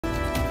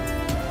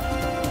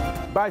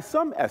By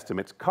some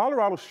estimates,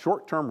 Colorado's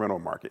short-term rental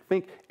market,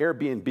 think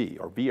Airbnb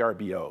or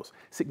VRBOs,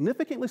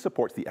 significantly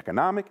supports the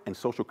economic and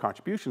social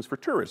contributions for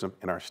tourism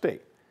in our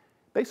state.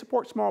 They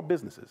support small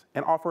businesses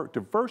and offer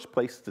diverse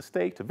places to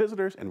stay to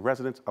visitors and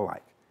residents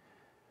alike.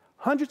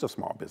 Hundreds of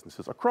small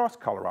businesses across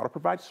Colorado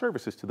provide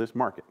services to this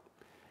market.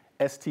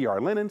 STR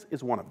Linens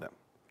is one of them.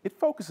 It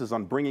focuses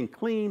on bringing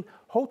clean,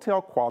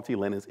 hotel-quality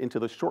linens into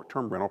the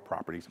short-term rental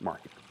properties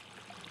market.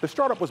 The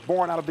startup was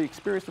born out of the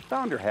experience the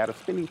founder had of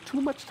spending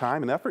too much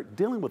time and effort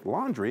dealing with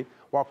laundry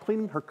while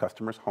cleaning her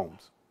customers'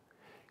 homes.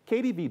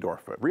 Katie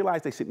Vidorfa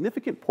realized a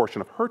significant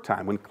portion of her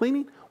time when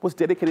cleaning was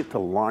dedicated to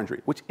laundry,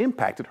 which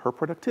impacted her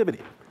productivity.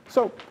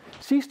 So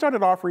she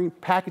started offering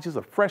packages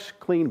of fresh,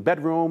 clean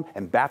bedroom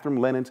and bathroom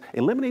linens,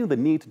 eliminating the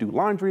need to do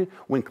laundry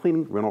when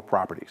cleaning rental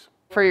properties.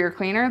 For your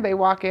cleaner, they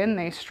walk in,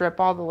 they strip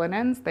all the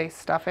linens, they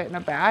stuff it in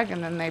a bag,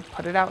 and then they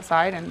put it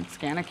outside and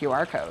scan a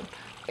QR code.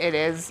 It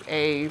is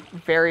a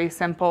very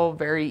simple,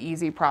 very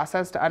easy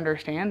process to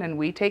understand, and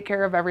we take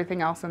care of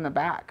everything else in the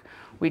back.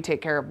 We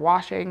take care of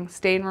washing,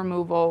 stain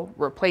removal,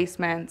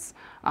 replacements,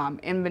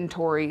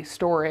 inventory,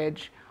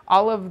 storage,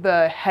 all of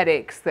the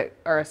headaches that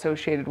are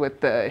associated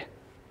with the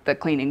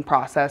cleaning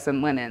process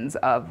and linens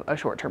of a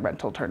short-term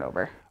rental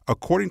turnover.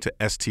 According to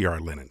STR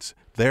Linens,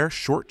 their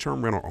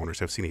short-term rental owners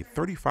have seen a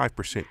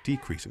 35%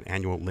 decrease in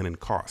annual linen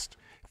cost,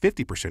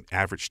 50%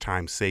 average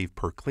time saved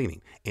per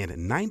cleaning, and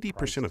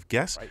 90% of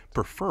guests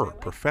prefer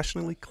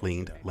professionally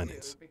cleaned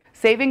linens.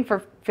 Saving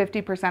for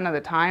 50% of the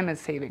time is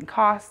saving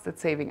costs,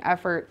 it's saving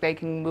effort. They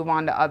can move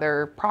on to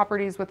other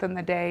properties within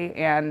the day,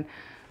 and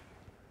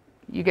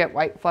you get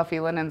white, fluffy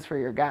linens for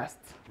your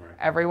guests. Right.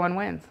 Everyone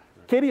wins.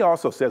 Katie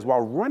also says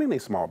while running a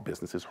small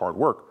business is hard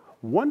work,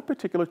 one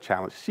particular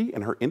challenge she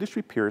and her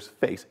industry peers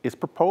face is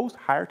proposed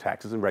higher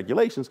taxes and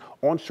regulations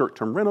on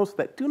short-term rentals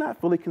that do not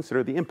fully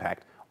consider the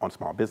impact on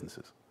small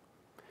businesses.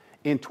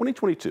 In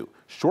 2022,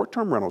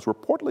 short-term rentals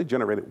reportedly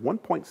generated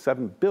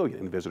 $1.7 billion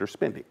in visitor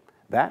spending.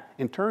 That,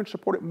 in turn,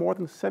 supported more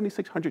than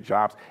 7,600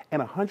 jobs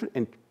and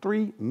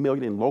 $103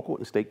 million in local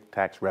and state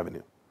tax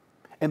revenue.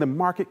 And the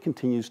market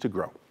continues to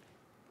grow.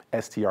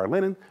 STR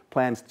Linen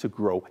plans to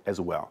grow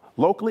as well,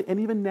 locally and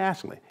even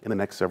nationally in the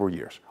next several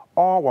years,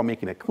 all while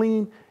making a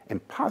clean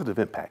and positive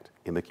impact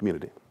in the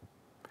community.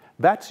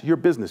 That's your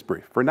business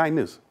brief for 9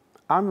 News.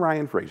 I'm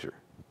Ryan Frazier.